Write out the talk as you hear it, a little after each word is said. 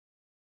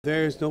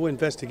There is no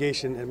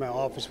investigation in my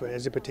office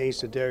as it pertains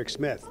to Derrick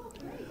Smith.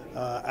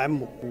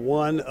 I'm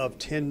one of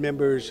 10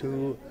 members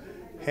who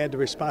had the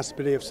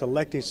responsibility of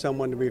selecting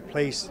someone to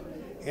replace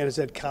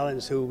Anderson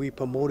Collins, who we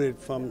promoted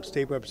from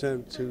state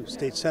representative to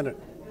state senator.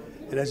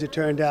 And as it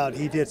turned out,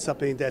 he did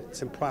something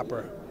that's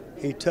improper.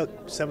 He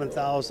took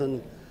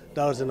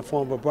 $7,000 in the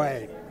form of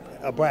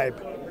a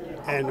bribe,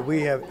 and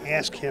we have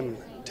asked him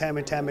time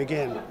and time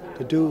again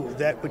to do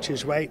that which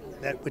is right,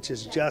 that which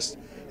is just,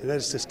 and that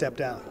is to step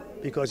down,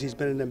 because he's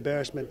been an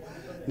embarrassment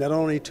not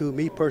only to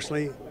me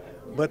personally,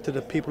 but to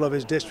the people of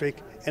his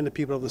district and the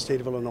people of the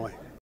state of Illinois.